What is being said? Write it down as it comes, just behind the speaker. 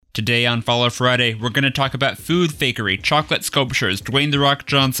Today on Follow Friday, we're going to talk about food fakery, chocolate sculptures, Dwayne "The Rock"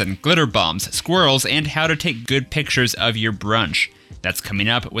 Johnson, glitter bombs, squirrels, and how to take good pictures of your brunch. That's coming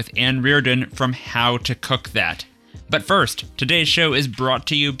up with Anne Reardon from How to Cook That. But first, today's show is brought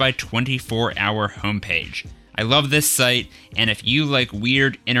to you by 24 Hour Homepage. I love this site, and if you like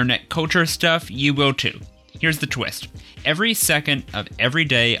weird internet culture stuff, you will too. Here's the twist. Every second of every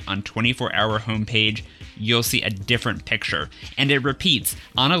day on 24 Hour Homepage, you'll see a different picture, and it repeats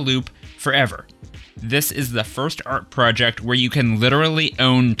on a loop forever. This is the first art project where you can literally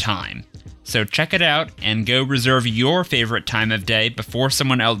own time. So check it out and go reserve your favorite time of day before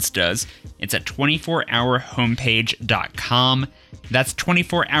someone else does. It's at 24hourhomepage.com. That's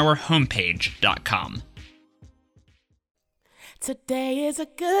 24hourhomepage.com. Today is a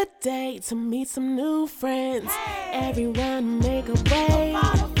good day to meet some new friends. Hey. Everyone make a way.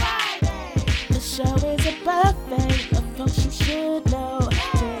 The show is a buffet of folks you should know. So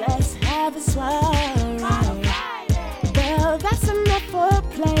let's have a soiree. Well, that's enough for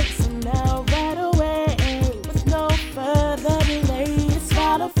play. So now right away, with no further delay, it's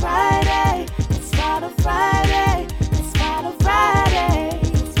Follow Friday. It's Follow Friday. It's Follow Friday.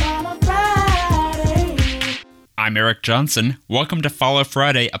 It's Follow Friday. I'm Eric Johnson. Welcome to Follow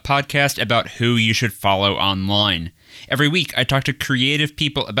Friday, a podcast about who you should follow online. Every week, I talk to creative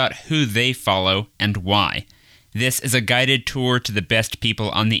people about who they follow and why. This is a guided tour to the best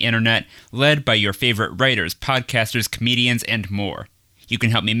people on the internet, led by your favorite writers, podcasters, comedians, and more. You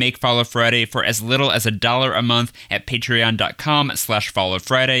can help me make Follow Friday for as little as $1 a month at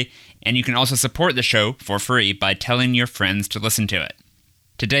patreon.com/followfriday, and you can also support the show for free by telling your friends to listen to it.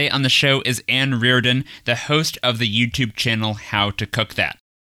 Today on the show is Anne Reardon, the host of the YouTube channel How to Cook That.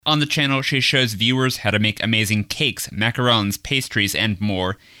 On the channel, she shows viewers how to make amazing cakes, macarons, pastries, and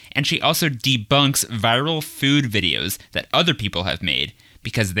more, and she also debunks viral food videos that other people have made,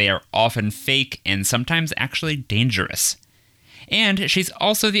 because they are often fake and sometimes actually dangerous. And she's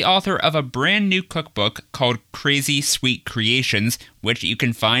also the author of a brand new cookbook called Crazy Sweet Creations, which you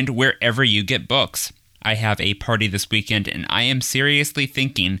can find wherever you get books. I have a party this weekend, and I am seriously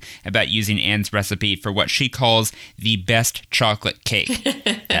thinking about using Anne's recipe for what she calls the best chocolate cake.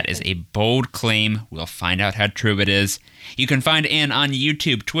 That is a bold claim. We'll find out how true it is. You can find Anne on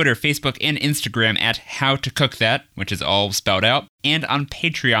YouTube, Twitter, Facebook, and Instagram at How to Cook That, which is all spelled out, and on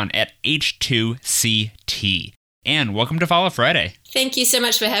Patreon at H2CT. Anne, welcome to Follow Friday. Thank you so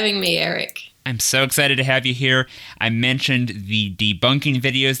much for having me, Eric. I'm so excited to have you here. I mentioned the debunking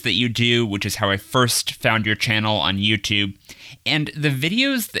videos that you do, which is how I first found your channel on YouTube. And the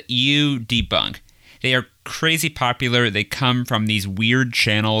videos that you debunk, they are crazy popular. They come from these weird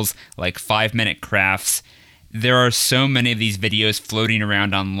channels like 5 Minute Crafts. There are so many of these videos floating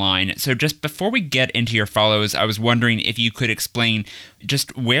around online. So just before we get into your follows, I was wondering if you could explain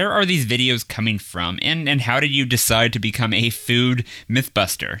just where are these videos coming from and how did you decide to become a food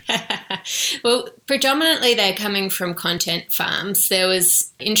mythbuster? Well, predominantly they're coming from content farms. There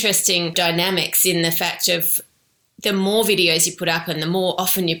was interesting dynamics in the fact of the more videos you put up and the more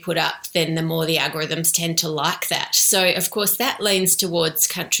often you put up, then the more the algorithms tend to like that. So, of course, that leans towards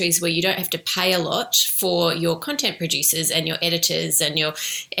countries where you don't have to pay a lot for your content producers and your editors and your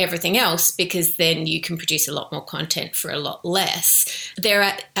everything else, because then you can produce a lot more content for a lot less.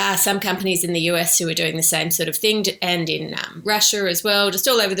 There are some companies in the US who are doing the same sort of thing, and in Russia as well, just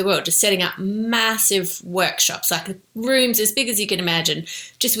all over the world, just setting up massive workshops, like rooms as big as you can imagine,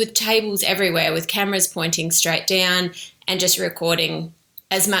 just with tables everywhere, with cameras pointing straight down, and just recording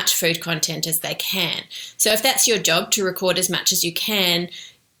as much food content as they can. So if that's your job, to record as much as you can,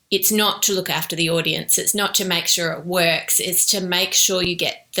 it's not to look after the audience. It's not to make sure it works. It's to make sure you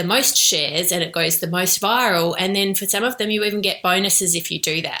get the most shares and it goes the most viral. And then for some of them, you even get bonuses if you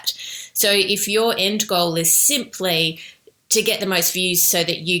do that. So if your end goal is simply to get the most views so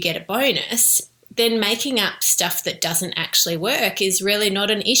that you get a bonus, then making up stuff that doesn't actually work is really not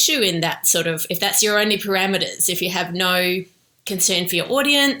an issue in that sort of, if that's your only parameters, if you have no concern for your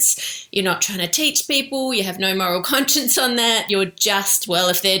audience, you're not trying to teach people, you have no moral conscience on that, you're just, well,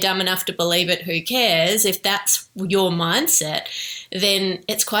 if they're dumb enough to believe it, who cares? If that's your mindset, then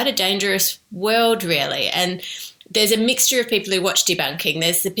it's quite a dangerous world, really. And there's a mixture of people who watch debunking.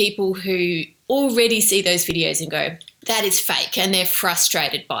 There's the people who already see those videos and go, that is fake, and they're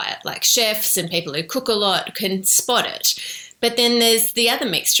frustrated by it. Like chefs and people who cook a lot can spot it. But then there's the other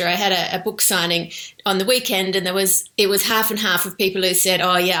mixture. I had a book signing on the weekend, and it was half and half of people who said,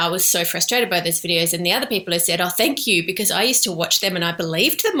 oh yeah, I was so frustrated by those videos, and the other people who said, oh, thank you, because I used to watch them and I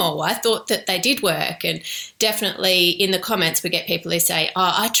believed them all. I thought that they did work. And definitely in the comments we get people who say,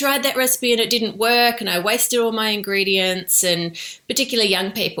 oh, I tried that recipe and it didn't work and I wasted all my ingredients, and particularly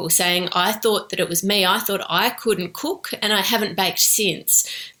young people saying, I thought that it was me. I thought I couldn't cook and I haven't baked since.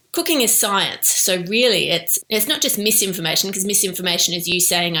 Cooking is science, so really it's not just misinformation, because misinformation is you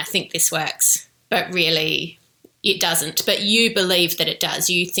saying, I think this works, but really it doesn't. But you believe that it does.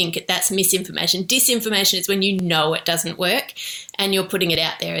 You think that's misinformation. Disinformation is when you know it doesn't work and you're putting it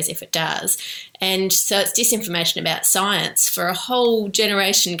out there as if it does. And so it's disinformation about science for a whole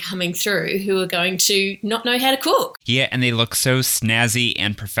generation coming through who are going to not know how to cook. Yeah, and they look so snazzy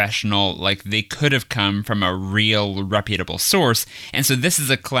and professional, like they could have come from a real, reputable source. And so this is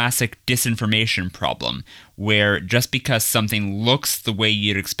a classic disinformation problem, where just because something looks the way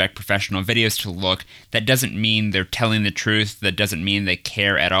you'd expect professional videos to look, that doesn't mean they're telling the truth. That doesn't mean they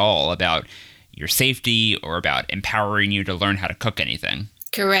care at all about your safety or about empowering you to learn how to cook anything.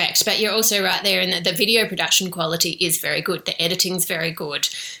 Correct, but you're also right there in that the video production quality is very good. The editing's very good.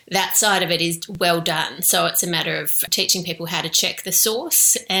 That side of it is well done. So it's a matter of teaching people how to check the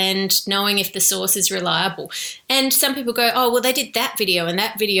source and knowing if the source is reliable. And some people go, oh, well, they did that video and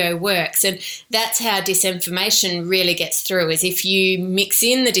that video works. And that's how disinformation really gets through, is if you mix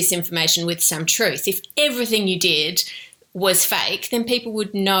in the disinformation with some truth. If everything you did was fake, then people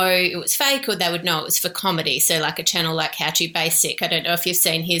would know it was fake, or they would know it was for comedy. So like a channel like How To Basic, I don't know if you've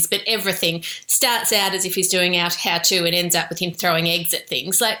seen his, but everything starts out as if he's doing out how to and ends up with him throwing eggs at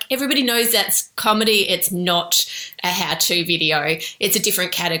things. Like, everybody knows that's comedy. It's not a how-to video. It's a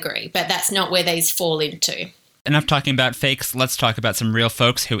different category, but that's not where these fall into. Enough talking about fakes, let's talk about some real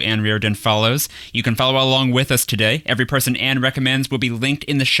folks who Anne Reardon follows. You can follow along with us today. Every person Anne recommends will be linked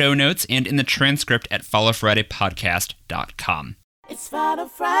in the show notes and in the transcript at followfridaypodcast.com. It's Follow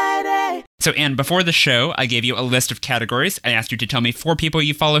Friday. So, Anne, before the show, I gave you a list of categories. I asked you to tell me 4 people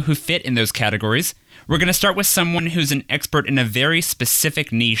you follow who fit in those categories. We're going to start with someone who's an expert in a very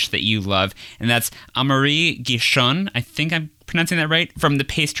specific niche that you love, and that's Amaury Guichon. I think I'm pronouncing that right, from the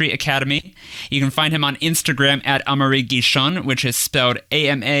Pastry Academy. You can find him on Instagram at Amaury Guichon, which is spelled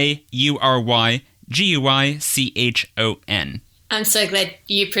AMAURYGUICHON. I'm so glad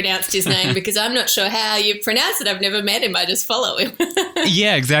you pronounced his name, because I'm not sure how you pronounce it. I've never met him. I just follow him.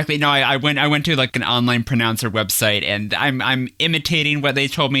 Yeah, exactly. No, I went to like an online pronouncer website, and I'm imitating what they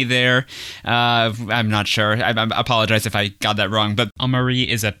told me there. I'm not sure. I apologize if I got that wrong. But Amaury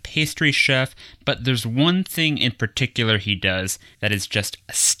is a pastry chef, but there's one thing in particular he does that is just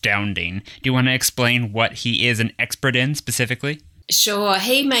astounding. Do you want to explain what he is an expert in specifically? Sure.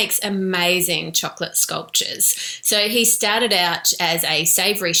 He makes amazing chocolate sculptures. So he started out as a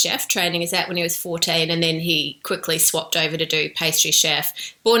savoury chef, training as that when he was 14, and then he quickly swapped over to do pastry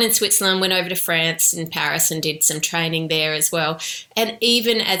chef. Born in Switzerland, went over to France and Paris and did some training there as well. And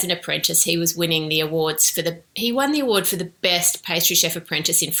even as an apprentice, he was winning the awards he won the award for the best pastry chef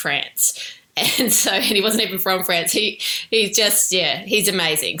apprentice in France. And he wasn't even from France. He's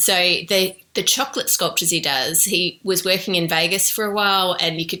amazing. So the chocolate sculptures he does, he was working in Vegas for a while,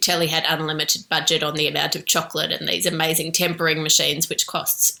 and you could tell he had unlimited budget on the amount of chocolate and these amazing tempering machines, which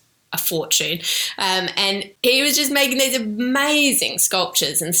costs a fortune. And he was just making these amazing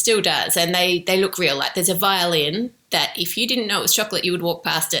sculptures, and still does. And they look real. Like, there's a violin that if you didn't know it was chocolate, you would walk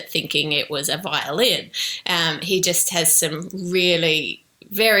past it thinking it was a violin. He just has some really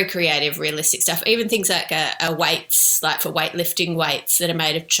very creative, realistic stuff. Even things like weights, like for weightlifting weights that are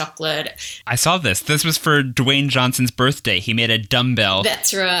made of chocolate. I saw this. This was for Dwayne Johnson's birthday. He made a dumbbell.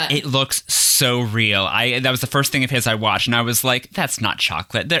 That's right. It looks so real. That was the first thing of his I watched, and I was like, that's not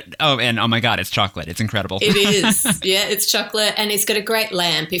chocolate. Oh my God, it's chocolate. It's incredible. It is. Yeah, it's chocolate, and he's got a great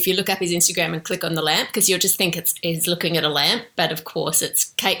lamp. If you look up his Instagram and click on the lamp, because you'll just think he's looking at a lamp, but of course it's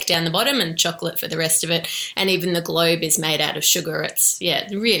cake down the bottom and chocolate for the rest of it. And even the globe is made out of sugar. It's,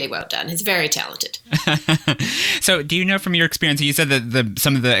 really well done. He's very talented. So do you know from your experience, you said that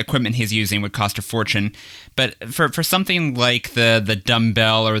some of the equipment he's using would cost a fortune, but for something like the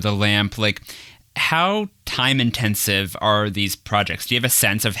dumbbell or the lamp, like, how time intensive are these projects? Do you have a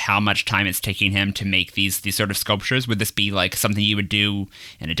sense of how much time it's taking him to make these sort of sculptures? Would this be like something you would do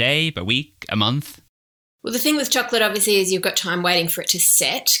in a day, a week, a month? Well, the thing with chocolate, obviously, is you've got time waiting for it to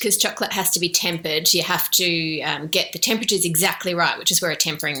set, because chocolate has to be tempered. You have to get the temperatures exactly right, which is where a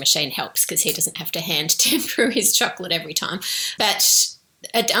tempering machine helps, because he doesn't have to hand temper his chocolate every time. But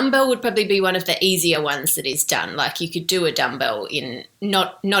A dumbbell would probably be one of the easier ones that is done. Like you could do a dumbbell in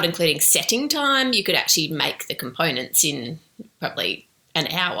not including setting time. You could actually make the components in probably an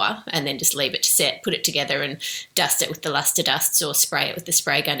hour and then just leave it to set, put it together and dust it with the luster dusts or spray it with the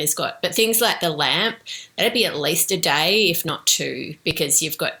spray gun he's got. But things like the lamp, that'd be at least a day, if not two, because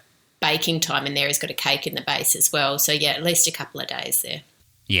you've got baking time in there. He's got a cake in the base as well. So yeah, at least a couple of days there.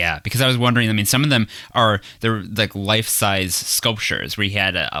 Yeah, because I was wondering, I mean, some of them they're like life-size sculptures where you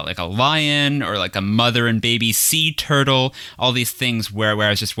had like a lion or like a mother and baby sea turtle, all these things where I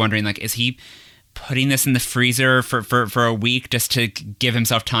was just wondering, like, is he putting this in the freezer for a week just to give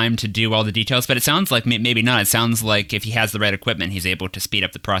himself time to do all the details? But it sounds like maybe not. It sounds like if he has the right equipment, he's able to speed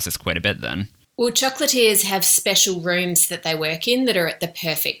up the process quite a bit then. Well, chocolatiers have special rooms that they work in that are at the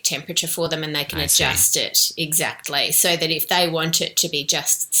perfect temperature for them, and they can adjust it exactly so that if they want it to be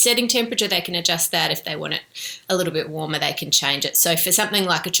just setting temperature, they can adjust that. If they want it a little bit warmer, they can change it. So for something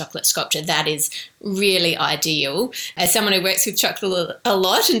like a chocolate sculpture, that is really ideal. As someone who works with chocolate a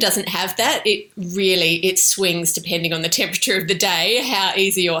lot and doesn't have that, it swings depending on the temperature of the day, how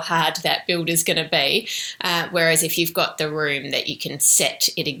easy or hard that build is going to be. Whereas if you've got the room that you can set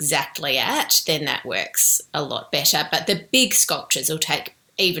it exactly at, then that works a lot better. But the big sculptures will take,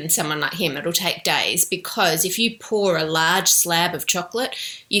 even someone like him, it'll take days, because if you pour a large slab of chocolate,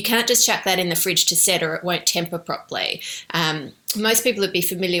 you can't just chuck that in the fridge to set or it won't temper properly. Most people would be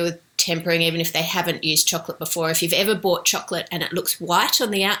familiar with tempering even if they haven't used chocolate before. If you've ever bought chocolate and it looks white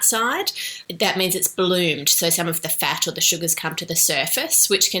on the outside, that means it's bloomed. So some of the fat or the sugars come to the surface,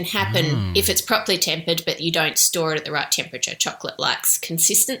 which can happen if it's properly tempered but you don't store it at the right temperature. Chocolate likes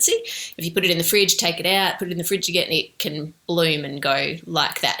consistency. If you put it in the fridge, take it out, put it in the fridge again, it can bloom and go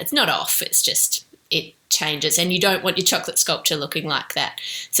like that. It's not off, it's just it changes, and you don't want your chocolate sculpture looking like that.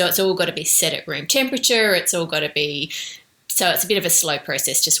 So it's all got to be set at room temperature. It's all got to be, so it's a bit of a slow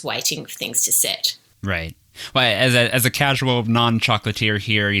process, just waiting for things to set. Right. Well, as a casual non-chocolatier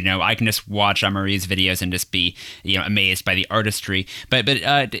here, I can just watch Marie's videos and just be, amazed by the artistry. But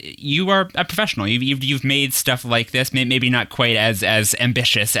you are a professional. You've made stuff like this. Maybe not quite as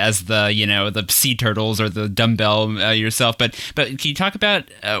ambitious as the sea turtles or the dumbbell yourself. But can you talk about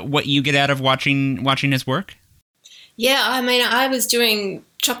what you get out of watching his work? Yeah, I mean, I was doing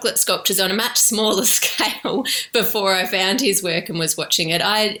chocolate sculptures on a much smaller scale before I found his work and was watching it.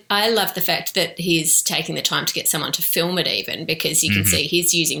 I love the fact that he's taking the time to get someone to film it even, because you can see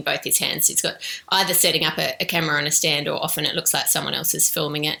he's using both his hands. He's got either setting up a camera on a stand, or often it looks like someone else is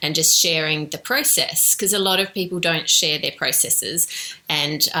filming it, and just sharing the process, because a lot of people don't share their processes,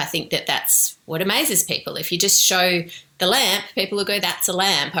 and I think that that's what amazes people. If you just show the lamp, people will go, that's a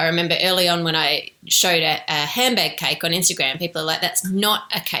lamp. I remember early on when I showed a handbag cake on Instagram, people are like, that's not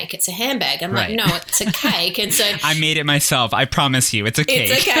a cake, it's a handbag. I'm like, no, it's a cake. And so I made it myself. I promise you, it's a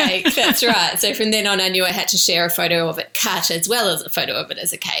cake. It's a cake, that's right. So from then on, I knew I had to share a photo of it cut as well as a photo of it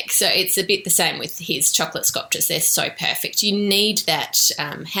as a cake. So it's a bit the same with his chocolate sculptures. They're so perfect. You need that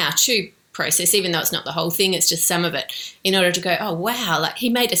how-to process, even though it's not the whole thing, it's just some of it, in order to go, oh wow, like he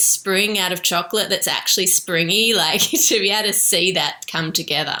made a spring out of chocolate that's actually springy, like to be able to see that come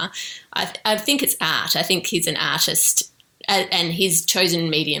together. I think it's art. I think he's an artist, and his chosen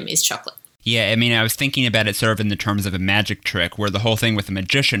medium is chocolate. Yeah, I mean, I was thinking about it sort of in the terms of a magic trick, where the whole thing with a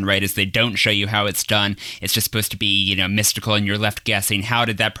magician, right, is they don't show you how it's done. It's just supposed to be, mystical, and you're left guessing, how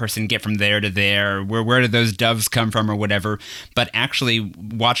did that person get from there to there? Where did those doves come from or whatever? But actually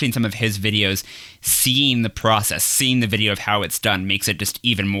watching some of his videos, seeing the process, seeing the video of how it's done makes it just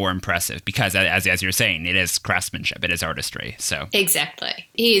even more impressive, because as you're saying, it is craftsmanship, it is artistry. So exactly.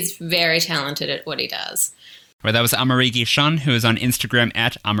 He is very talented at what he does. Well, that was Amarie Guichon, who is on Instagram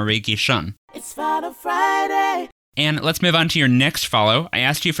at Amarie Guichon. It's Final Friday. And let's move on to your next follow. I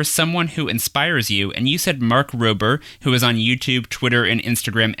asked you for someone who inspires you, and you said Mark Rober, who is on YouTube, Twitter, and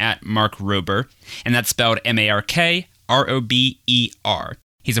Instagram at Mark Rober. And that's spelled MarkRober.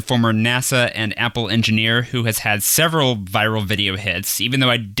 He's a former NASA and Apple engineer who has had several viral video hits. Even though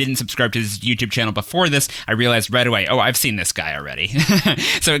I didn't subscribe to his YouTube channel before this, I realized right away, oh, I've seen this guy already.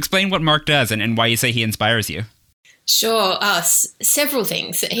 So explain what Mark does and why you say he inspires you. Sure. Several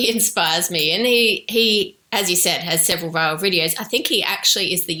things. He inspires me. And he, as you said, has several viral videos. I think he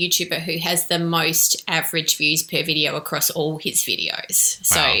actually is the YouTuber who has the most average views per video across all his videos.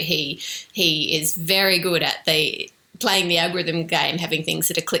 Wow. So he is very good at playing the algorithm game, having things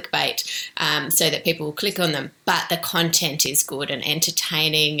that are clickbait, so that people will click on them. But the content is good and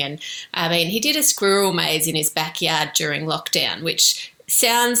entertaining. And I mean, he did a squirrel maze in his backyard during lockdown, which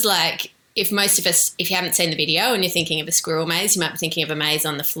sounds like if most of us, if you haven't seen the video and you're thinking of a squirrel maze, you might be thinking of a maze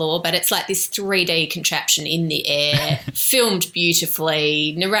on the floor, but it's like this 3D contraption in the air, filmed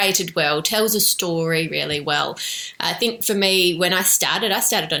beautifully, narrated well, tells a story really well. I think for me, when I started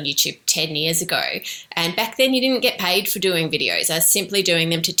on YouTube 10 years ago, and back then you didn't get paid for doing videos. I was simply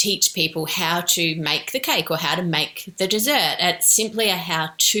doing them to teach people how to make the cake or how to make the dessert. It's simply a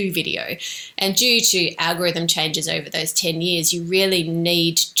how-to video. And due to algorithm changes over those 10 years, you really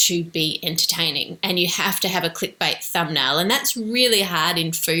need to be entertaining and you have to have a clickbait thumbnail, and that's really hard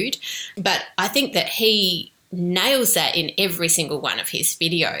in food, but I think that he nails that in every single one of his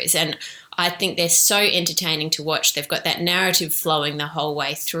videos, and I think they're so entertaining to watch. They've got that narrative flowing the whole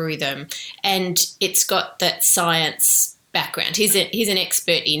way through them, and it's got that science background. He's an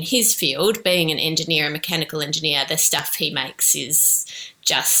expert in his field, being an engineer, a mechanical engineer. The stuff he makes is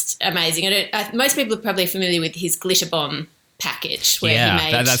just amazing. Most people are probably familiar with his glitter bomb package where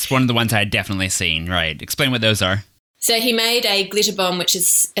he made... that's one of the ones I'd definitely seen, right? Explain what those are. So he made a glitter bomb, which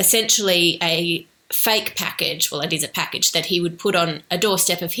is essentially a fake package. Well, it is a package that he would put on a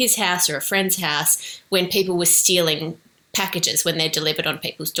doorstep of his house or a friend's house when people were stealing packages when they're delivered on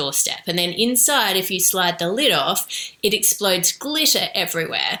people's doorstep. And then inside, if you slide the lid off, it explodes glitter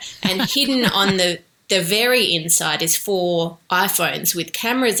everywhere. And hidden on the very inside is 4 iPhones with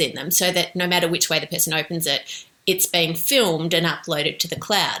cameras in them, so that no matter which way the person opens it, it's being filmed and uploaded to the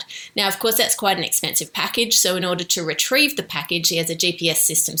cloud. Now, of course, that's quite an expensive package. So in order to retrieve the package, he has a GPS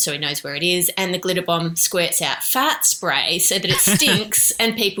system so he knows where it is. And the glitter bomb squirts out fart spray so that it stinks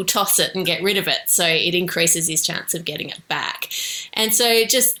and people toss it and get rid of it. So it increases his chance of getting it back. And so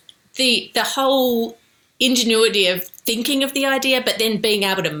just the whole ingenuity of thinking of the idea, but then being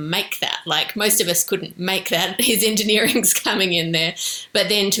able to make that. Like, most of us couldn't make that. His engineering's coming in there. But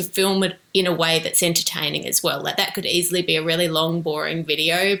then to film it in a way that's entertaining as well. Like, that could easily be a really long, boring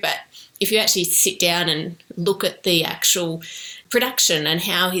video. But if you actually sit down and look at the actual production and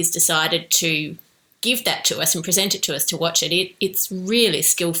how he's decided to give that to us and present it to us to watch it, it's really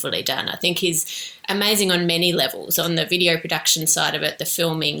skillfully done. I think he's amazing on many levels, on the video production side of it, the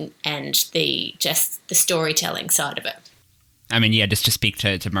filming, and the storytelling side of it. I mean, yeah, just to speak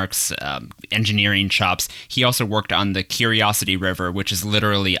to Mark's engineering chops, he also worked on the Curiosity River, which is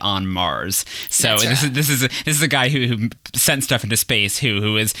literally on Mars. So this is a guy who sent stuff into space,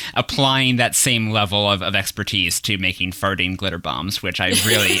 who is applying that same level of expertise to making farting glitter bombs, which I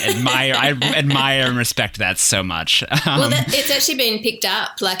really admire. I admire and respect that so much. It's actually been picked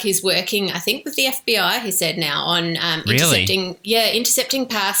up. Like, he's working, I think, with the FBI. He said now on intercepting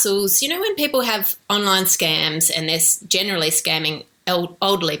parcels. You know, when people have online scams and there's generally scamming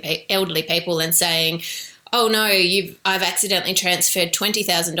elderly people and saying, oh no, I've accidentally transferred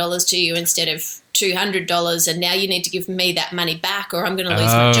 $20,000 to you instead of $200, and now you need to give me that money back or I'm going to lose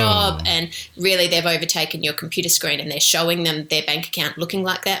my job. And really, they've overtaken your computer screen and they're showing them their bank account looking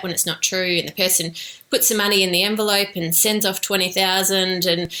like that when it's not true. And the person puts the money in the envelope and sends off $20,000,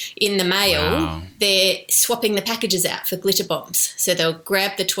 and in the mail, they're swapping the packages out for glitter bombs. So they'll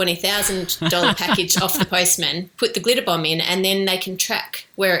grab the $20,000 package off the postman, put the glitter bomb in, and then they can track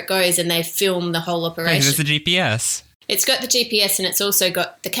where it goes and they film the whole operation. There's the GPS. It's got the GPS and it's also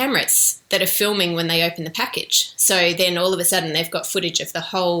got the cameras that are filming when they open the package. So then all of a sudden they've got footage of the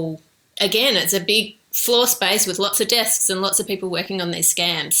whole, again, it's a big floor space with lots of desks and lots of people working on these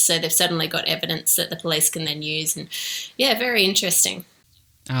scams. So they've suddenly got evidence that the police can then use. And yeah, very interesting.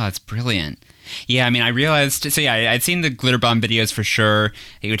 Oh, it's brilliant. Yeah, I mean, I realized, so yeah, I'd seen the glitter bomb videos for sure,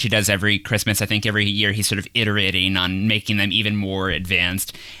 which he does every Christmas. I think every year he's sort of iterating on making them even more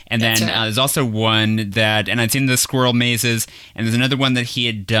advanced. And then there's also one that, and I'd seen the squirrel mazes, and there's another one that he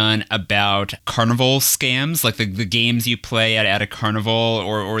had done about carnival scams, like the games you play at a carnival,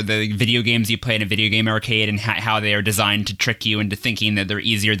 or the video games you play in a video game arcade, and how they are designed to trick you into thinking that they're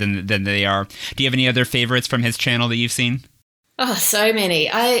easier than they are. Do you have any other favorites from his channel that you've seen? Oh, so many.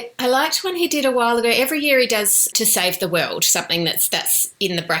 I liked one he did a while ago. Every year he does To Save the World, something that's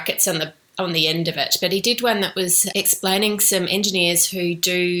in the brackets on the end of it. But he did one that was explaining some engineers who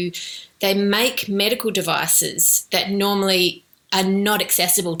they make medical devices that normally are not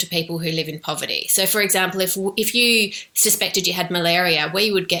accessible to people who live in poverty. So, for example, if you suspected you had malaria,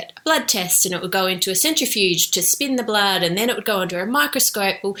 we would get a blood test and it would go into a centrifuge to spin the blood, and then it would go under a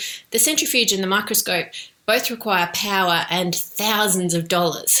microscope. Well, the centrifuge and the microscope both require power and thousands of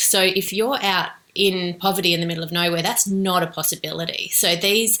dollars. So if you're out in poverty in the middle of nowhere, that's not a possibility. So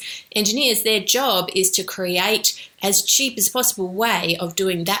these engineers, their job is to create as cheap as possible way of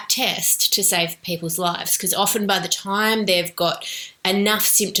doing that test to save people's lives, because often by the time they've got enough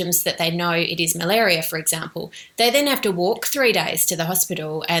symptoms that they know it is malaria, for example, they then have to walk 3 days to the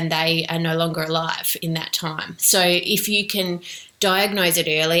hospital and they are no longer alive in that time. So if you can diagnose it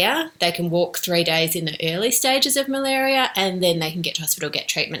earlier, they can walk 3 days in the early stages of malaria and then they can get to hospital, get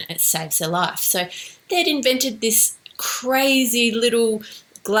treatment, and it saves their life. So they'd invented this crazy little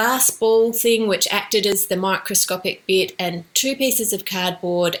glass ball thing which acted as the microscopic bit, and 2 pieces of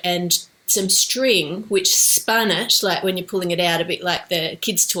cardboard and some string which spun it, like when you're pulling it out, a bit like the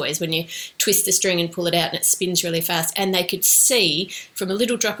kids' toys when you twist the string and pull it out and it spins really fast, and they could see from a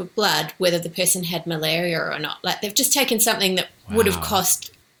little drop of blood whether the person had malaria or not. Like, they've just taken something that would have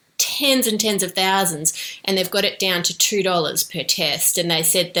cost tens and tens of thousands and they've got it down to $2 per test. And they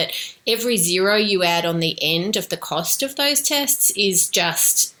said that every zero you add on the end of the cost of those tests is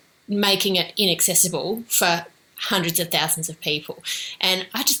just making it inaccessible for hundreds of thousands of people. And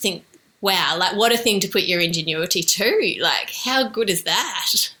I just think, wow, like, what a thing to put your ingenuity to. Like, how good is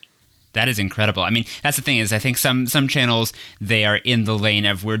that? That is incredible. I mean, that's the thing is I think some channels, they are in the lane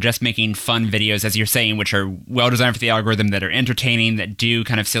of we're just making fun videos, as you're saying, which are well designed for the algorithm, that are entertaining, that do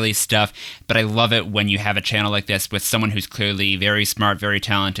kind of silly stuff. But I love it when you have a channel like this with someone who's clearly very smart, very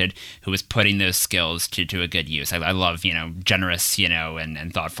talented, who is putting those skills to a good use. I love, generous,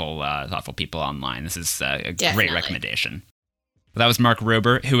 and thoughtful people online. This is a great recommendation. Well, that was Mark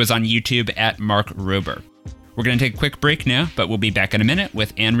Rober, who is on YouTube at Mark Rober. We're going to take a quick break now, but we'll be back in a minute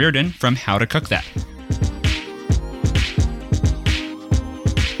with Anne Reardon from How to Cook That.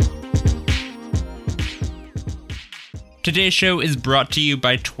 Today's show is brought to you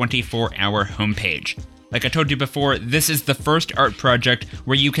by 24 Hour Homepage. Like I told you before, this is the first art project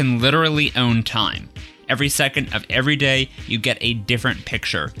where you can literally own time. Every second of every day, you get a different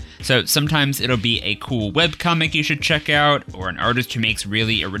picture. So sometimes it'll be a cool webcomic you should check out, or an artist who makes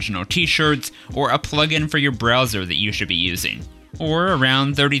really original t-shirts, or a plugin for your browser that you should be using. Or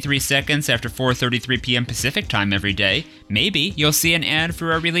around 33 seconds after 4:33 p.m. Pacific time every day, maybe you'll see an ad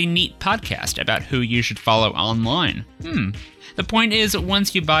for a really neat podcast about who you should follow online. The point is,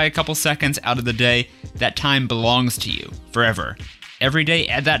 once you buy a couple seconds out of the day, that time belongs to you forever. Every day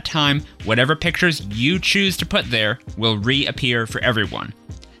at that time, whatever pictures you choose to put there will reappear for everyone.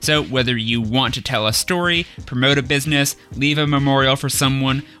 So whether you want to tell a story, promote a business, leave a memorial for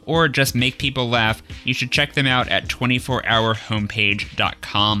someone, or just make people laugh, you should check them out at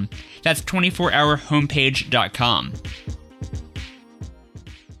 24hourhomepage.com. That's 24hourhomepage.com.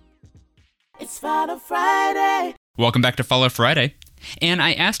 It's Follow Friday. Welcome back to Follow Friday. And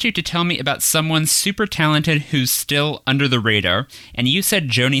I asked you to tell me about someone super talented who's still under the radar, and you said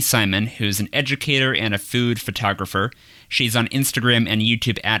Joni Simon, who's an educator and a food photographer. She's on Instagram and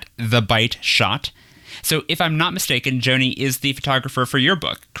YouTube at The Bite Shot. So if I'm not mistaken, Joni is the photographer for your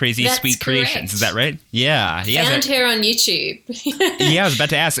book, Crazy That's Sweet correct. Creations. Is that right? Yeah. Found her on YouTube. Yeah, I was about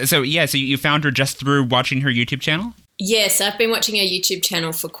to ask. So you found her just through watching her YouTube channel? Yes, I've been watching her YouTube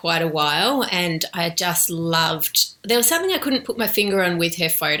channel for quite a while and I just loved... There was something I couldn't put my finger on with her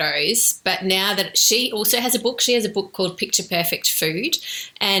photos, but now that she also has a book, she has a book called Picture Perfect Food,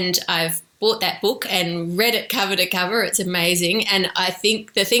 and I've bought that book and read it cover to cover. It's amazing. And I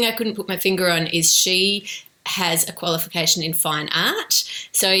think the thing I couldn't put my finger on is she has a qualification in fine art.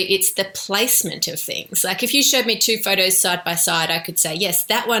 So it's the placement of things. Like if you showed me 2 photos side by side, I could say, yes,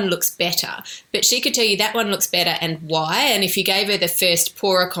 that one looks better. But she could tell you that one looks better and why. And if you gave her the first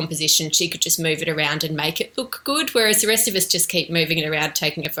poorer composition, she could just move it around and make it look good. Whereas the rest of us just keep moving it around,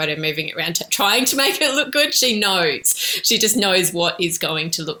 taking a photo, moving it around, trying to make it look good. She knows. She just knows what is going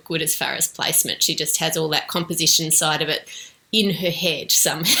to look good as far as placement. She just has all that composition side of it in her head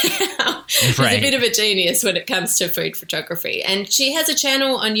somehow. She's a bit of a genius when it comes to food photography. And she has a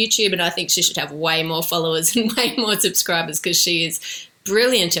channel on YouTube and I think she should have way more followers and way more subscribers because she is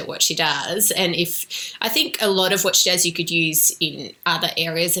brilliant at what she does. And I think a lot of what she does you could use in other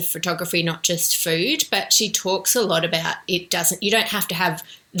areas of photography, not just food, but she talks a lot about you don't have to have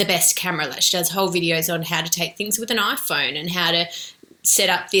the best camera. Like she does whole videos on how to take things with an iPhone and how to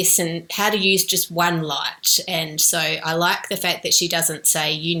set up this and how to use just one light. And so I like the fact that she doesn't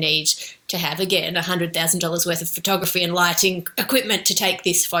say you need to have, again, $100,000 worth of photography and lighting equipment to take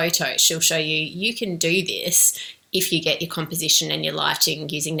this photo. She'll show you can do this if you get your composition and your lighting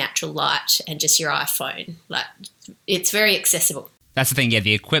using natural light and just your iPhone. Like, it's very accessible. That's the thing, yeah,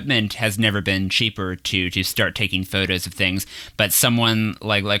 the equipment has never been cheaper to start taking photos of things, but someone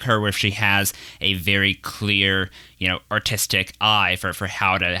like her, where she has a very clear, artistic eye for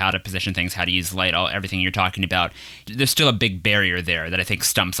how to position things, how to use light, everything you're talking about. There's still a big barrier there that I think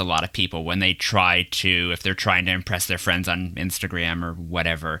stumps a lot of people when they if they're trying to impress their friends on Instagram or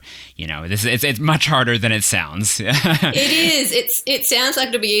whatever. It's much harder than it sounds. It is. It sounds like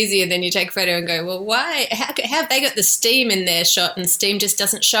it'll be easier. Then you take a photo and go, well, why? How have they got the steam in their shot and steam just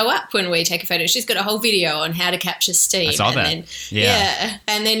doesn't show up when we take a photo? She's got a whole video on how to capture steam. I saw that. Then, yeah.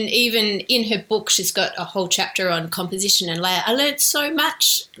 And then even in her book, she's got a whole chapter on composition and layout. I learned so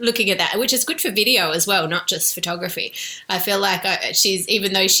much looking at that, which is good for video as well, not just photography. I feel like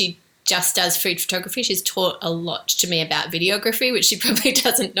even though she just does food photography, she's taught a lot to me about videography, which she probably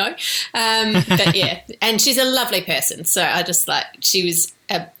doesn't know. But yeah, and she's a lovely person. So she was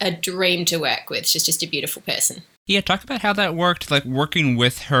a dream to work with. She's just a beautiful person. Yeah, talk about how that worked, like working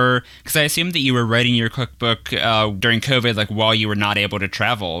with her, because I assume that you were writing your cookbook during COVID, like while you were not able to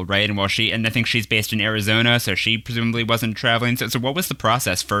travel, right? And I think she's based in Arizona, so she presumably wasn't traveling. So what was the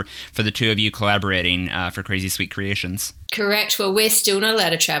process for the two of you collaborating for Crazy Sweet Creations? Correct. Well, we're still not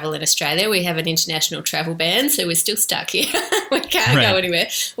allowed to travel in Australia. We have an international travel ban, so we're still stuck here. We can't go anywhere.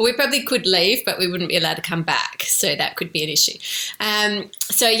 Well, we probably could leave, but we wouldn't be allowed to come back, so that could be an issue.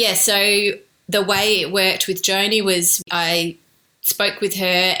 So the way it worked with Joni was I spoke with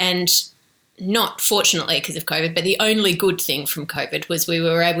her, and not fortunately because of COVID, but the only good thing from COVID was we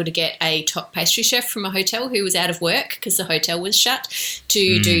were able to get a top pastry chef from a hotel who was out of work because the hotel was shut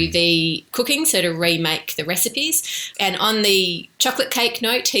to do the cooking, so to remake the recipes. And on the chocolate cake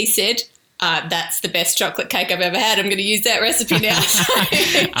note, he said, that's the best chocolate cake I've ever had. I'm going to use that recipe now.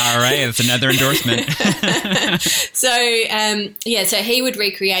 All right, that's another endorsement. So he would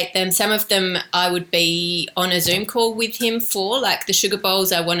recreate them. Some of them I would be on a Zoom call with him for, like the sugar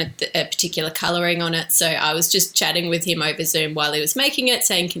bowls. I wanted a particular colouring on it, so I was just chatting with him over Zoom while he was making it,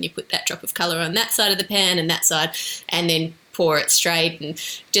 saying, can you put that drop of colour on that side of the pan and that side, and then pour it straight, and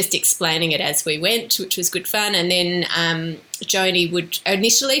just explaining it as we went, which was good fun. And then Joni would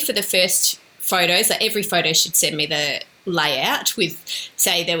initially, for the first photos, like every photo she'd send me the layout with,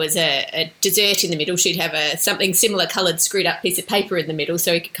 say there was a dessert in the middle, she'd have something similar coloured screwed up piece of paper in the middle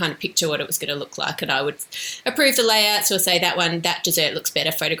so we could kind of picture what it was going to look like, and I would approve the layouts or say that dessert looks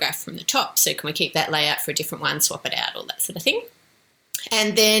better photographed from the top, so can we keep that layout for a different one, swap it out, all that sort of thing.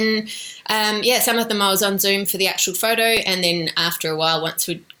 And then, some of them I was on Zoom for the actual photo, and then after a while, once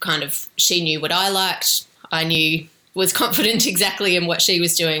she knew what I liked, was confident exactly in what she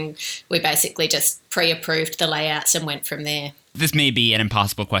was doing, we basically just pre-approved the layouts and went from there. This may be an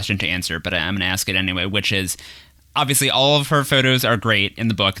impossible question to answer, but I'm going to ask it anyway, which is, obviously all of her photos are great in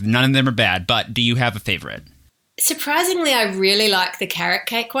the book. None of them are bad, but do you have a favorite? Surprisingly, I really like the carrot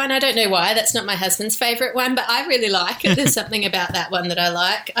cake one. I don't know why. That's not my husband's favourite one, but I really like it. There's something about that one that I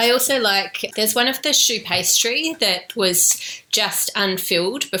like. I also there's one of the choux pastry that was just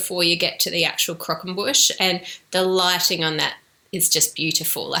unfilled before you get to the actual croquembouche, and the lighting on that is just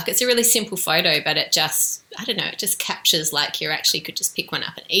beautiful. Like, it's a really simple photo, but it just captures like you actually could just pick one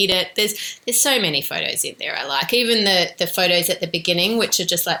up and eat it. There's so many photos in there I like. Even the photos at the beginning, which are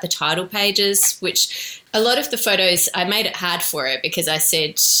just like the title pages, which a lot of the photos, I made it hard for her because I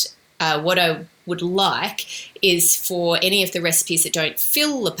said what I would like is for any of the recipes that don't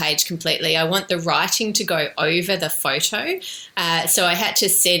fill the page completely, I want the writing to go over the photo. So I had to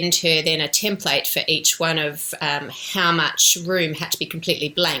send her then a template for each one of how much room had to be completely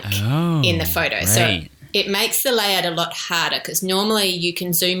blank in the photo. Right. So it makes the layout a lot harder because normally you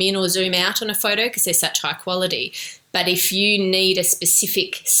can zoom in or zoom out on a photo because they're such high quality. But if you need a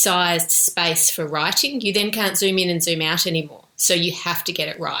specific sized space for writing, you then can't zoom in and zoom out anymore. So you have to get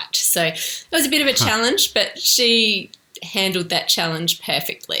it right. So it was a bit of a challenge, but she handled that challenge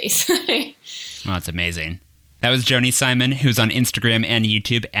perfectly. Oh, that's amazing. That was Joni Simon, who's on Instagram and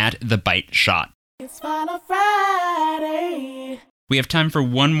YouTube at The Bite Shot. It's Final Friday. We have time for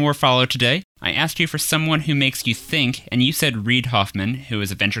one more follow today. I asked you for someone who makes you think, and you said Reid Hoffman, who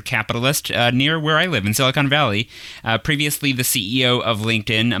is a venture capitalist near where I live in Silicon Valley, previously the CEO of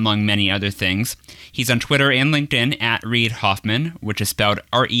LinkedIn, among many other things. He's on Twitter and LinkedIn at Reid Hoffman, which is spelled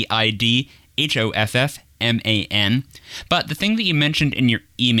ReidHoffman. But the thing that you mentioned in your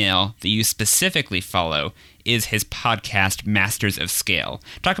email that you specifically follow is his podcast, Masters of Scale.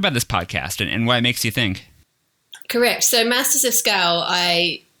 Talk about this podcast and why it makes you think. Correct. So Masters of Scale,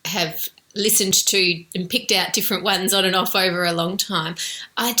 I have listened to and picked out different ones on and off over a long time.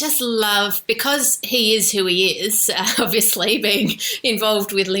 I just love, because he is who he is, obviously being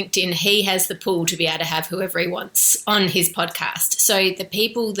involved with LinkedIn, he has the pull to be able to have whoever he wants on his podcast. So the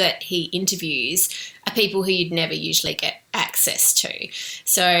people that he interviews are people who you'd never usually get access to.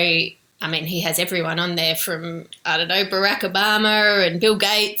 So I mean, he has everyone on there from, I don't know, Barack Obama and Bill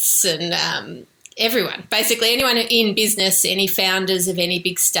Gates and everyone. Basically, anyone in business, any founders of any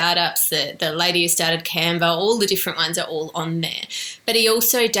big startups, the lady who started Canva, all the different ones are all on there. But he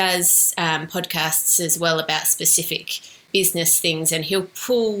also does podcasts as well about specific business things, and he'll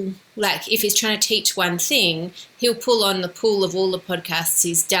pull, like if he's trying to teach one thing, he'll pull on the pool of all the podcasts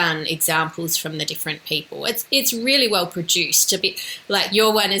he's done examples from the different people. It's really well produced. A bit like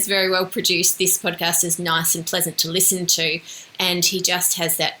your one is very well produced. This podcast is nice and pleasant to listen to, and he just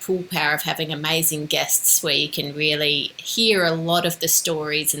has that pull power of having amazing guests where you can really hear a lot of the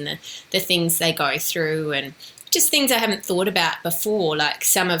stories and the things they go through, and just things I haven't thought about before, like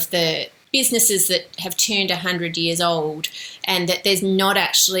some of the businesses that have turned 100 years old and that there's not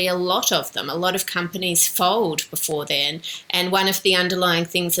actually a lot of them. A lot of companies fold before then. And one of the underlying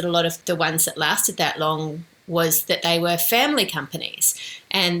things that a lot of the ones that lasted that long was that they were family companies.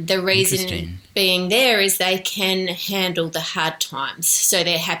 And the reason being there is they can handle the hard times. So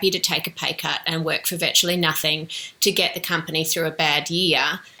they're happy to take a pay cut and work for virtually nothing to get the company through a bad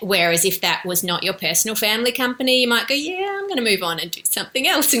year. Whereas if that was not your personal family company, you might go, yeah, I'm going to move on and do something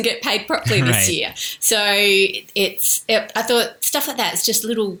else and get paid properly this year. So I thought stuff like that is just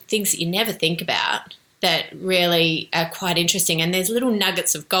little things that you never think about that really are quite interesting. And there's little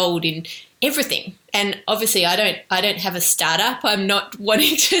nuggets of gold in everything. And obviously I don't have a startup. I'm not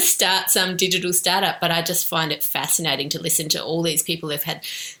wanting to start some digital startup, but I just find it fascinating to listen to all these people who've had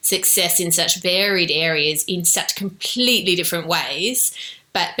success in such varied areas in such completely different ways,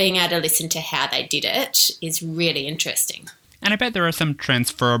 but being able to listen to how they did it is really interesting. And I bet there are some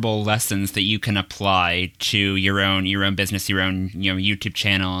transferable lessons that you can apply to your own business, your own YouTube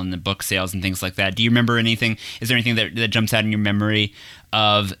channel and the book sales and things like that. Do you remember anything? Is there anything that jumps out in your memory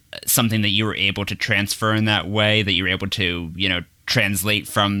of something that you were able to transfer in that way, that you were able to translate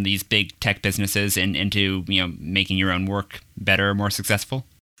from these big tech businesses into making your own work better, more successful?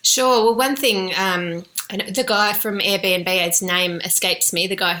 Sure. Well, one thing, the guy from Airbnb, his name escapes me,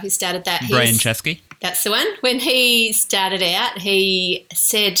 the guy who started that. Brian Chesky? That's the one. When he started out, he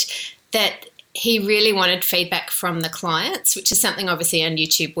said that he really wanted feedback from the clients, which is something obviously on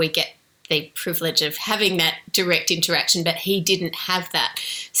YouTube we get the privilege of having that direct interaction, but he didn't have that.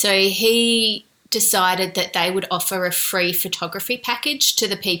 So he decided that they would offer a free photography package to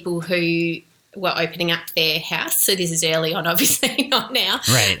the People who were opening up their house. So this is early on, obviously, not now.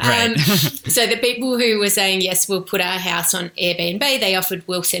 Right. So the people who were saying, yes, we'll put our house on Airbnb, they offered,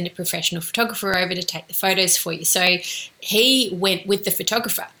 we'll send a professional photographer over to take the photos for you. So he went with the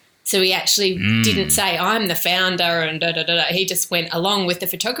photographer. So he actually didn't say, I'm the founder and da-da-da-da. He just went along with the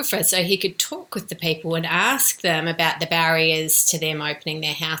photographer so he could talk with the people and ask them about the barriers to them opening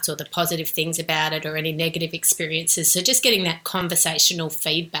their house or the positive things about it or any negative experiences. So just getting that conversational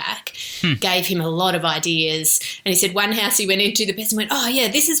feedback gave him a lot of ideas. And he said one house he went into, the person went, oh, yeah,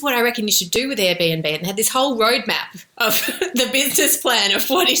 this is what I reckon you should do with Airbnb, and had this whole roadmap of the business plan of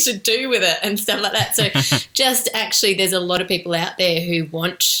what he should do with it and stuff like that. So just actually there's a lot of people out there who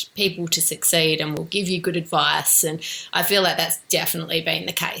want people to succeed and will give you good advice, and I feel like that's definitely been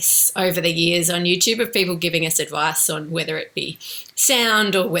the case over the years on YouTube of people giving us advice on whether it be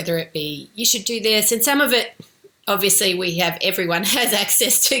sound or whether it be you should do this. And some of it, obviously everyone has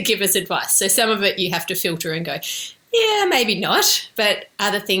access to give us advice, so some of it you have to filter and go, yeah, maybe not. But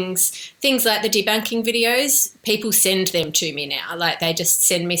other things like the debunking videos, people send them to me now. Like they just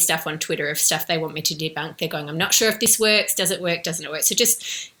send me stuff on Twitter of stuff they want me to debunk. They're going, I'm not sure if this works. Does it work? Doesn't it work? So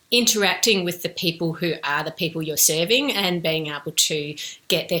just interacting with the people who are the people you're serving and being able to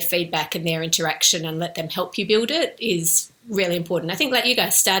get their feedback and their interaction and let them help you build it is really important. I think like you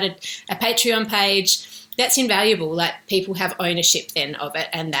guys started a Patreon page. That's invaluable. Like people have ownership then of it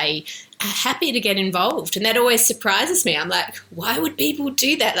and they are happy to get involved. And that always surprises me. I'm like, why would people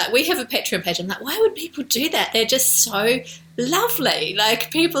do that? Like we have a Patreon page. I'm like, why would people do that? They're just so lovely.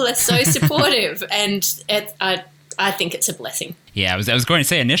 Like people are so supportive and I think it's a blessing. Yeah, I was going to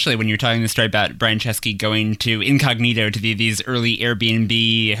say initially when you were telling the story about Brian Chesky going to incognito to these early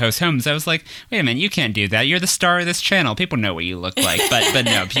Airbnb host homes, I was like, wait a minute, you can't do that. You're the star of this channel. People know what you look like. But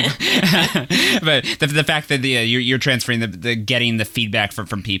no, people. But the fact that you're transferring the getting the feedback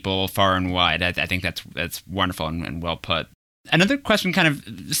from people far and wide, I think that's wonderful and well put. Another question kind of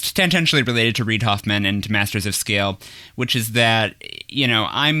tangentially related to Reid Hoffman and to Masters of Scale, which is that,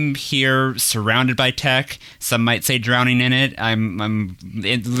 I'm here surrounded by tech. Some might say drowning in it. I'm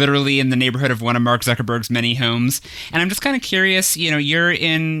literally in the neighborhood of one of Mark Zuckerberg's many homes. And I'm just kind of curious, you're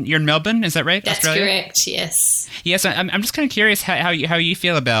in Melbourne, is that right? That's Australia? correct, yes. Yes, I'm just kind of curious how you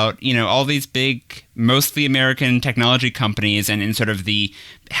feel about, all these big mostly American technology companies and in sort of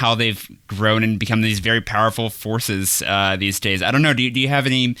how they've grown and become these very powerful forces these days. I don't know. Do you have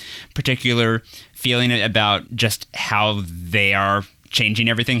any particular feeling about just how they are changing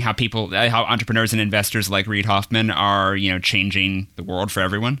everything? How entrepreneurs and investors like Reid Hoffman are, changing the world for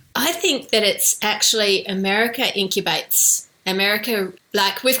everyone? I think that it's actually America incubates. America,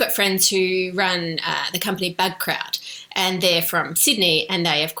 like we've got friends who run the company Bugcrowd, and they're from Sydney, and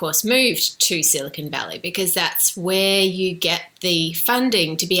they, of course, moved to Silicon Valley because that's where you get the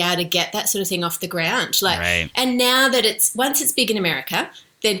funding to be able to get that sort of thing off the ground. Right. And now that once it's big in America,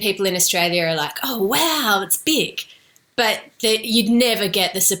 then people in Australia are like, oh, wow, it's big. But you'd never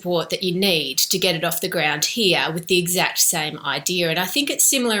get the support that you need to get it off the ground here with the exact same idea. And I think it's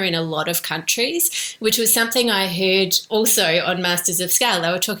similar in a lot of countries, which was something I heard also on Masters of Scale.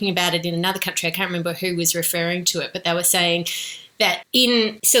 They were talking about it in another country. I can't remember who was referring to it, but they were saying that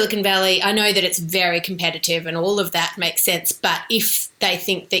in Silicon Valley, I know that it's very competitive and all of that makes sense, but if they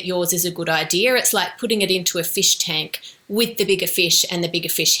think that yours is a good idea, it's like putting it into a fish tank with the bigger fish and the bigger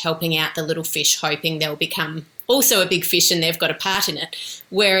fish helping out the little fish, hoping they'll become also a big fish and they've got a part in it.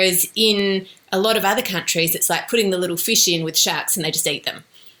 Whereas in a lot of other countries, it's like putting the little fish in with sharks and they just eat them.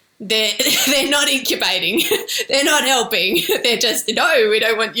 They're not incubating. They're not helping. They're just, no, we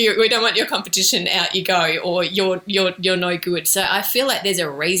don't want you. We don't want your competition. Out you go, or you're no good. So I feel like there's a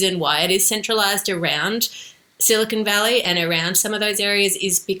reason why it is centralized around Silicon Valley and around some of those areas,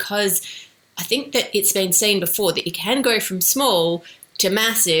 is because I think that it's been seen before that you can go from small to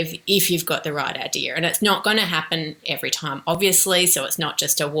massive if you've got the right idea. And it's not going to happen every time, obviously. So it's not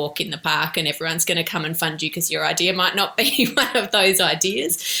just a walk in the park and everyone's going to come and fund you because your idea might not be one of those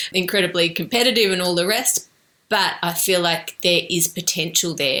ideas, incredibly competitive and all the rest. But I feel like there is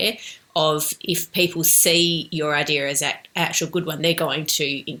potential there of, if people see your idea as an actual good one, they're going to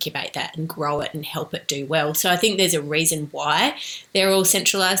incubate that and grow it and help it do well. So I think there's a reason why they're all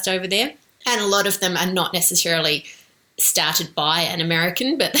centralized over there. And a lot of them are not necessarily started by an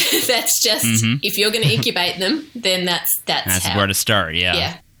American, but that's just, if you're going to incubate them, then that's where to start.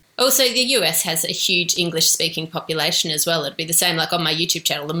 Yeah. Also, the US has a huge English-speaking population as well. It'd be the same, like on my YouTube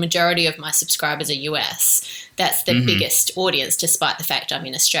channel, the majority of my subscribers are US. That's the biggest audience, despite the fact I'm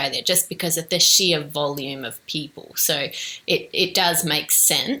in Australia, just because of the sheer volume of people. So it does make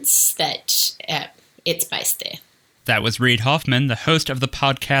sense that it's based there. That was Reid Hoffman, the host of the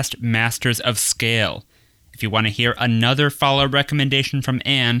podcast Masters of Scale. If you want to hear another follow recommendation from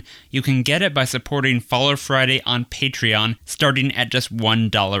Anne, you can get it by supporting Follow Friday on Patreon, starting at just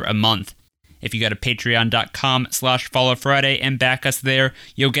 $1 a month. If you go to patreon.com/followfriday and back us there,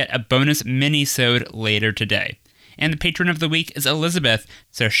 you'll get a bonus mini-sode later today. And the patron of the week is Elizabeth,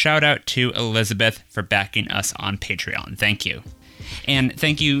 so shout out to Elizabeth for backing us on Patreon. Thank you. And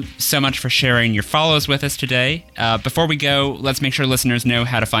thank you so much for sharing your follows with us today. Before we go, let's make sure listeners know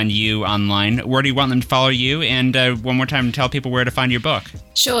how to find you online. Where do you want them to follow you? And one more time, tell people where to find your book.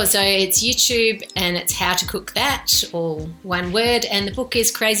 Sure. So it's YouTube and it's How to Cook That, all one word. And the book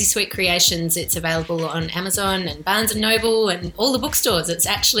is Crazy Sweet Creations. It's available on Amazon and Barnes & Noble and all the bookstores. It's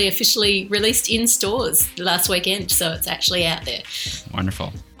actually officially released in stores last weekend, so it's actually out there.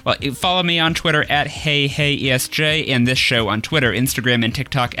 Wonderful. Well, follow me on Twitter at HeyHeyESJ, and this show on Twitter, Instagram, and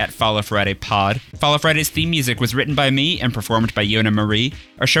TikTok at FollowFridayPod. Follow Friday's theme music was written by me and performed by Yona Marie.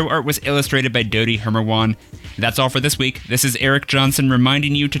 Our show art was illustrated by Dodi Hermerwan. That's all for this week. This is Eric Johnson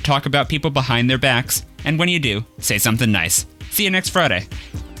reminding you to talk about people behind their backs, and when you do, say something nice. See you next Friday.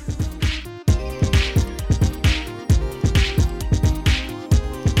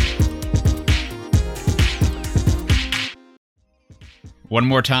 One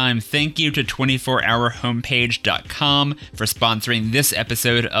more time, thank you to 24hourhomepage.com for sponsoring this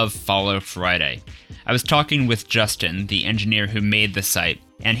episode of Follow Friday. I was talking with Justin, the engineer who made the site,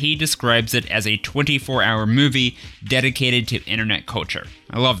 and he describes it as a 24-hour movie dedicated to internet culture.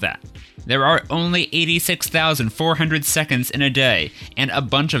 I love that. There are only 86,400 seconds in a day, and a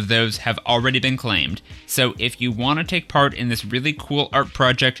bunch of those have already been claimed. So if you want to take part in this really cool art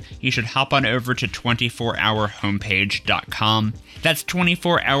project, you should hop on over to 24hourhomepage.com. That's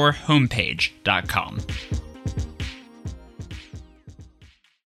 24hourhomepage.com.